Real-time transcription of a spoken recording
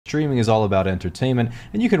Streaming is all about entertainment,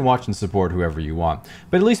 and you can watch and support whoever you want.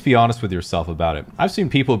 But at least be honest with yourself about it. I've seen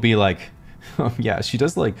people be like, yeah, she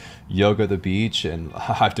does like yoga at the beach, and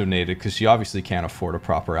I've donated because she obviously can't afford a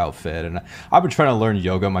proper outfit, and I've been trying to learn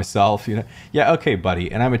yoga myself, you know. Yeah, okay,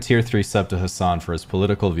 buddy, and I'm a tier 3 sub to Hasan for his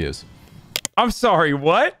political views. I'm sorry,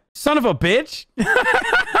 what? Son of a bitch?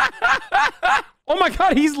 Oh my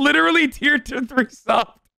god, he's literally tier 3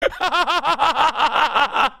 sub.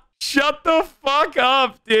 Shut the fuck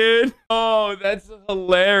up, dude. Oh, that's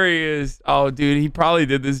hilarious. Oh, dude, he probably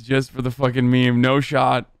did this just for the fucking meme. No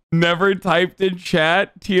shot. Never typed in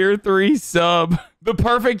chat, tier 3 sub. The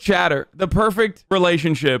perfect chatter. The perfect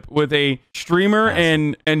relationship with a streamer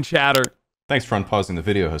and chatter. Thanks for unpausing the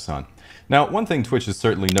video, Hasan. Now, one thing Twitch is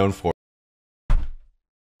certainly known for.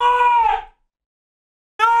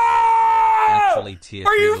 Actually,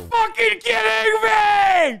 are you fucking kidding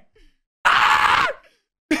me? Ah!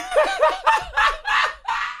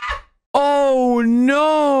 Oh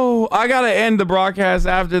no. I gotta end the broadcast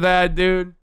after that, dude.